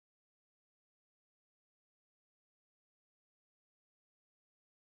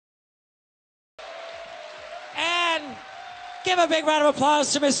give a big round of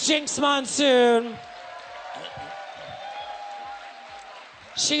applause to Miss Jinx Monsoon.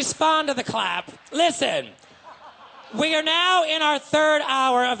 She's fond of the clap. Listen, we are now in our third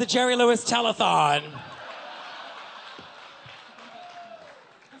hour of the Jerry Lewis Telethon.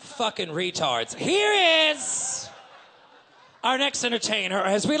 Fucking retards. Here is our next entertainer, or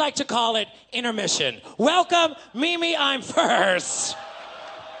as we like to call it, intermission. Welcome, Mimi Imfurst.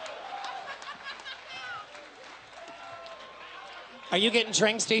 Are you getting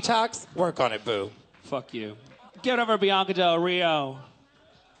drinks, Detox? Work on it, boo. Fuck you. Give it over Bianca Del Rio.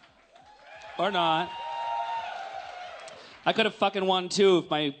 Or not. I could have fucking won too if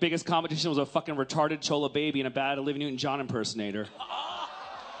my biggest competition was a fucking retarded Chola baby and a bad Olivia Newton-John impersonator.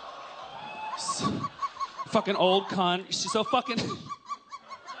 Fucking old cunt. She's so fucking...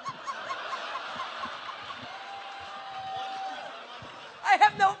 I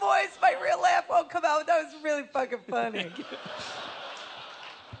have no voice. My real laugh won't come out. That was really fucking funny.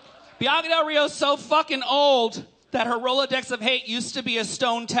 Bianca Del Rio's so fucking old that her Rolodex of hate used to be a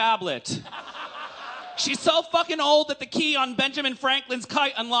stone tablet. She's so fucking old that the key on Benjamin Franklin's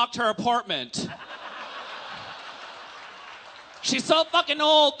kite unlocked her apartment. She's so fucking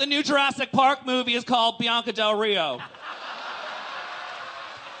old, the new Jurassic Park movie is called Bianca Del Rio.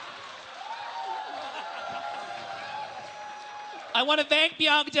 I want to thank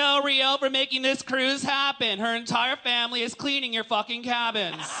Bianca Del Rio for making this cruise happen. Her entire family is cleaning your fucking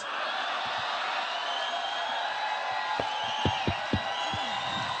cabins.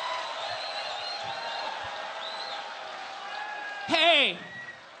 Hey,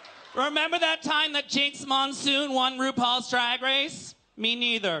 remember that time that Jinx Monsoon won RuPaul's Drag Race? Me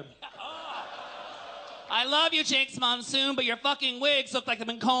neither. I love you, Jinx Monsoon, but your fucking wigs look like they've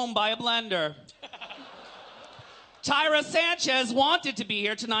been combed by a blender. Tyra Sanchez wanted to be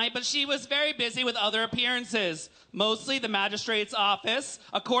here tonight, but she was very busy with other appearances. Mostly the magistrate's office,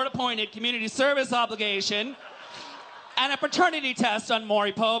 a court-appointed community service obligation, and a paternity test on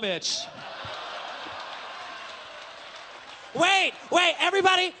Maury Povich. Wait,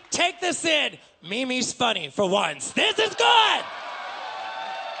 everybody, take this in. Mimi's funny for once. This is good!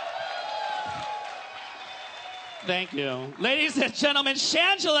 Thank you. Ladies and gentlemen,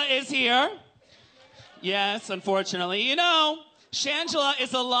 Shangela is here. Yes, unfortunately. You know, Shangela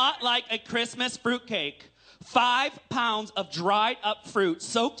is a lot like a Christmas fruitcake. 5 pounds of dried up fruit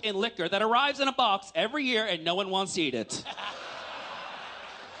soaked in liquor that arrives in a box every year and no one wants to eat it.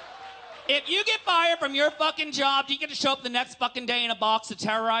 If you get fired from your fucking job, do you get to show up the next fucking day in a box to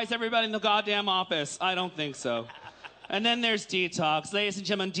terrorize everybody in the goddamn office? I don't think so. And then there's Detox. Ladies and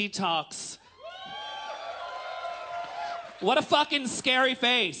gentlemen, Detox. What a fucking scary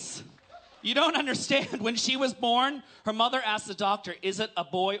face. You don't understand. When she was born, her mother asked the doctor, is it a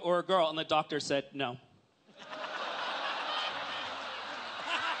boy or a girl? And the doctor said, no.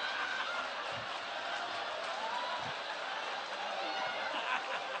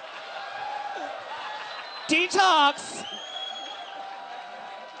 Detox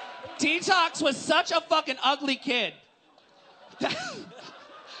was such a fucking ugly kid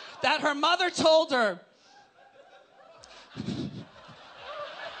that her mother told her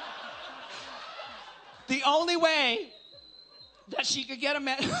the only way that she could get a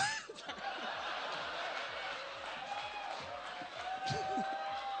man...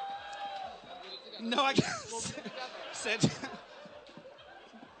 No, I said,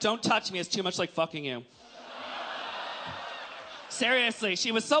 don't touch me, it's too much like fucking you. Seriously,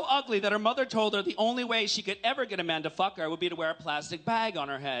 she was so ugly that her mother told her the only way she could ever get a man to fuck her would be to wear a plastic bag on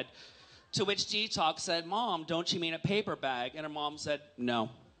her head. To which Detox said, Mom, don't you mean a paper bag? And her mom said,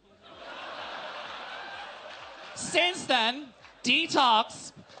 no. Since then,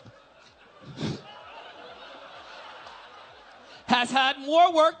 Detox has had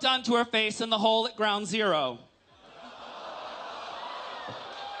more work done to her face than the hole at Ground Zero.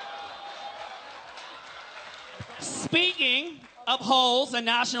 Speaking of holes and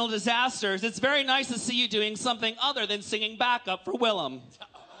national disasters, it's very nice to see you doing something other than singing backup for Willem.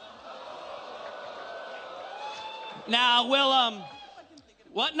 Now, Willem,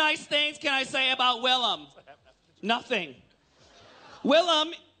 what nice things can I say about Willem? Nothing.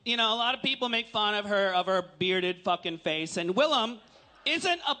 Willem, you know, a lot of people make fun of her bearded fucking face, and Willem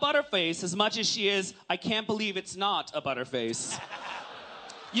isn't a butterface as much as she is, I can't believe it's not a butterface.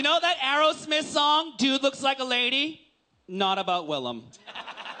 You know that Aerosmith song, Dude Looks Like a Lady? Not about Willem.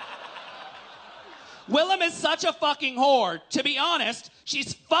 Willem is such a fucking whore. To be honest,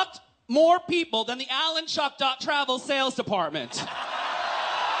 she's fucked more people than the Alan Chuck Travel sales department.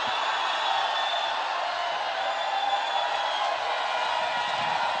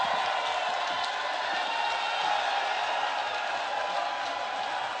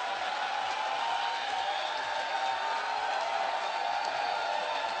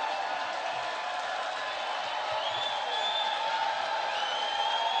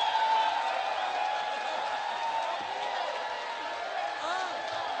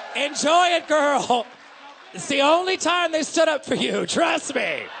 Enjoy it, girl. It's the only time they stood up for you. Trust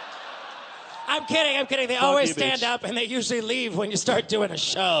me. I'm kidding. They always you, stand bitch. up and they usually leave when you start doing a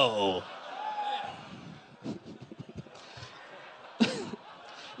show.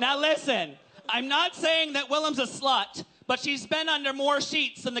 Now listen, I'm not saying that Willem's a slut, but she's been under more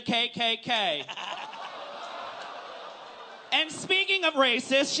sheets than the KKK. And speaking of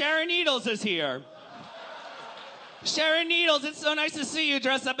racist, Sharon Needles is here. Sharon Needles, it's so nice to see you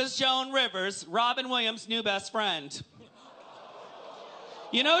dressed up as Joan Rivers, Robin Williams' new best friend.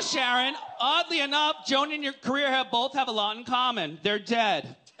 You know, Sharon, oddly enough, Joan and your career both have a lot in common. They're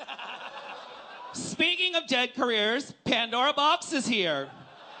dead. Speaking of dead careers, Pandora Box is here.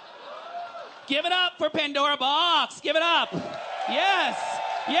 Give it up for Pandora Box. Give it up.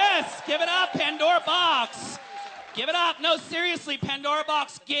 Yes, give it up, Pandora Box. Give it up. No, seriously, Pandora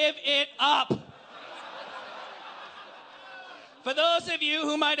Box, give it up. For those of you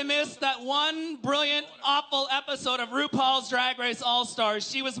who might have missed that one brilliant, awful episode of RuPaul's Drag Race All-Stars,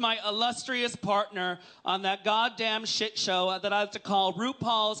 she was my illustrious partner on that goddamn shit show that I like to call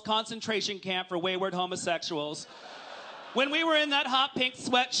RuPaul's Concentration Camp for Wayward Homosexuals. When we were in that hot pink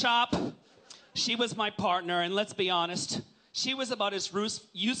sweatshop, she was my partner, and let's be honest, she was about as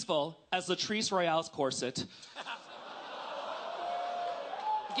useful as Latrice Royale's corset.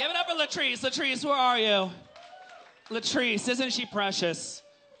 Give it up for Latrice. Latrice, where are you? Latrice, isn't she precious?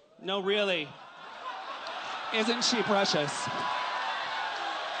 No, really. Isn't she precious?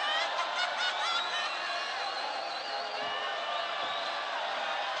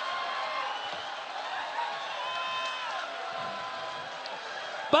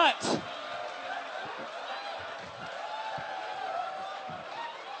 But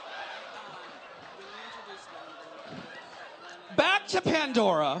back to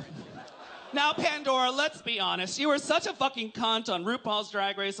Pandora. Now, Pandora, let's be honest. You were such a fucking cunt on RuPaul's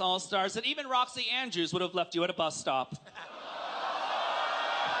Drag Race All-Stars that even Roxy Andrews would have left you at a bus stop.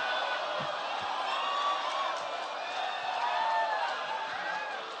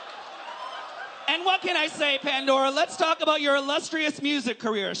 And what can I say, Pandora? Let's talk about your illustrious music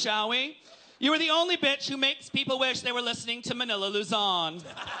career, shall we? You were the only bitch who makes people wish they were listening to Manila Luzon.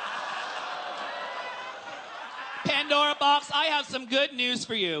 Pandora Box, I have some good news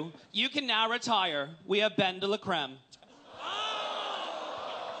for you. You can now retire. We have Ben de la Creme.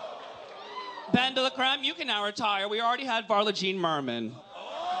 Ben de la Creme, you can now retire. We already had Varla Jean Merman.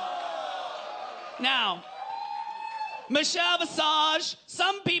 Now, Michelle Visage,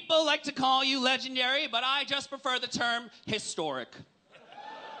 some people like to call you legendary, but I just prefer the term historic.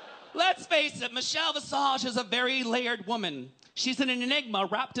 Let's face it, Michelle Visage is a very layered woman. She's an enigma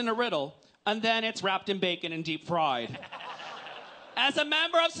wrapped in a riddle. And then it's wrapped in bacon and deep fried. As a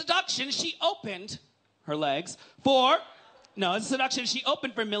member of Seduction, she opened her legs for... No, it's Seduction. She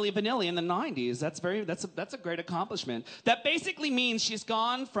opened for Milli Vanilli in the 90s. That's a great accomplishment. That basically means she's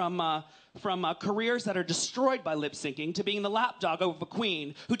gone from careers that are destroyed by lip syncing to being the lapdog of a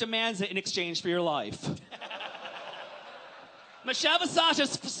queen who demands it in exchange for your life. Michelle Visage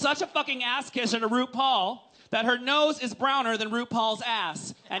is such a fucking ass kisser to RuPaul that her nose is browner than RuPaul's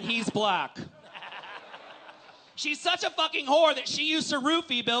ass, and he's black. She's such a fucking whore that she used to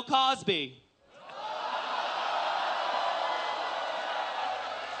roofie Bill Cosby.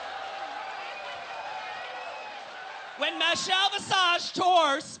 When Michelle Visage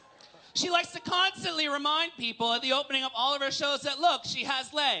tours, she likes to constantly remind people at the opening of all of her shows that, look, she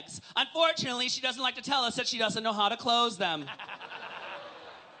has legs. Unfortunately, she doesn't like to tell us that she doesn't know how to close them.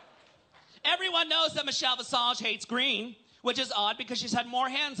 Everyone knows that Michelle Visage hates green, which is odd because she's had more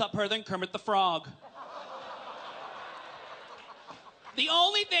hands up her than Kermit the Frog. The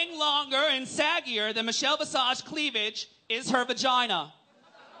only thing longer and saggier than Michelle Visage cleavage is her vagina.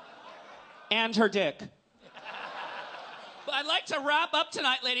 And her dick. But I'd like to wrap up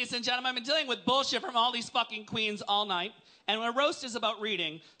tonight, ladies and gentlemen. I've been dealing with bullshit from all these fucking queens all night. And my roast is about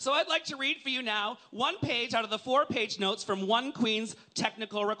reading. So I'd like to read for you now 1 page out of the 4-page notes from one queen's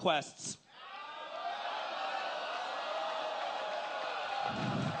technical requests.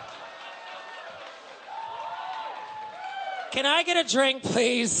 Can I get a drink,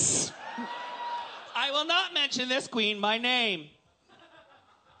 please? I will not mention this queen by name.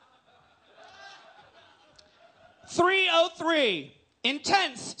 303.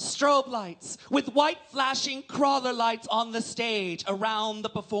 Intense strobe lights with white flashing crawler lights on the stage around the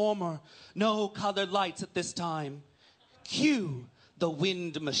performer. No colored lights at this time. Cue the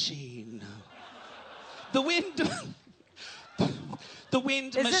wind machine. The wind... The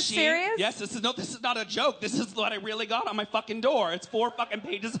wind machine. Is this serious? Yes, this is not a joke. This is what I really got on my fucking door. It's 4 fucking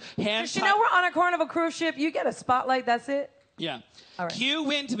pages. Does she know we're on a Carnival cruise ship? You get a spotlight, that's it? Yeah. All right. Cue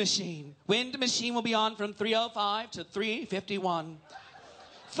wind machine. Wind machine will be on from 3:05 to 3:51.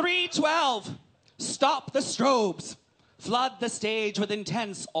 3:12. Stop the strobes. Flood the stage with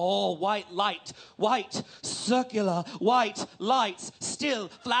intense all white light. White, circular, white lights still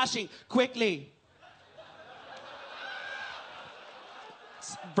flashing quickly.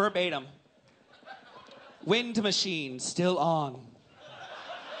 It's verbatim. Wind machine still on.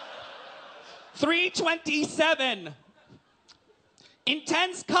 3:27.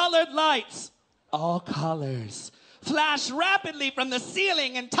 Intense colored lights, all colors, flash rapidly from the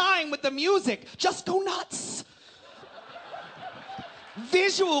ceiling in time with the music. Just go nuts.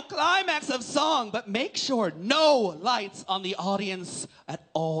 Visual climax of song, but make sure no lights on the audience at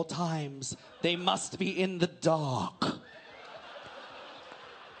all times. They must be in the dark.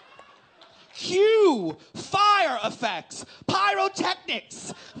 Cue fire effects,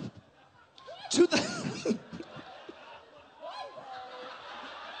 pyrotechnics. To the...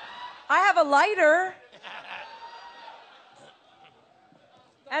 I have a lighter.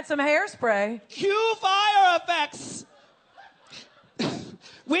 And some hairspray. Cue fire effects.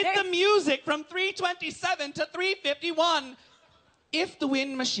 With the music from 3:27 to 3:51. If the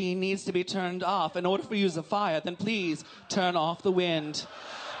wind machine needs to be turned off in order for you to use a fire, then please turn off the wind.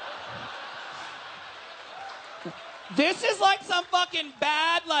 This is like some fucking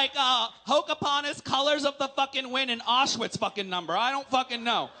bad, like, Hocus Colors of the fucking Wind in Auschwitz fucking number. I don't fucking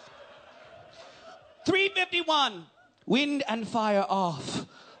know. 3:51. Wind and fire off.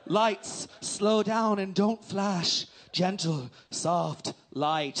 Lights slow down and don't flash. Gentle, soft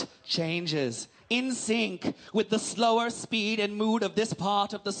light changes in sync with the slower speed and mood of this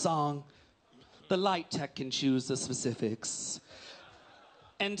part of the song. The light tech can choose the specifics.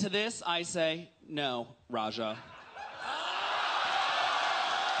 And to this, I say, no, Raja.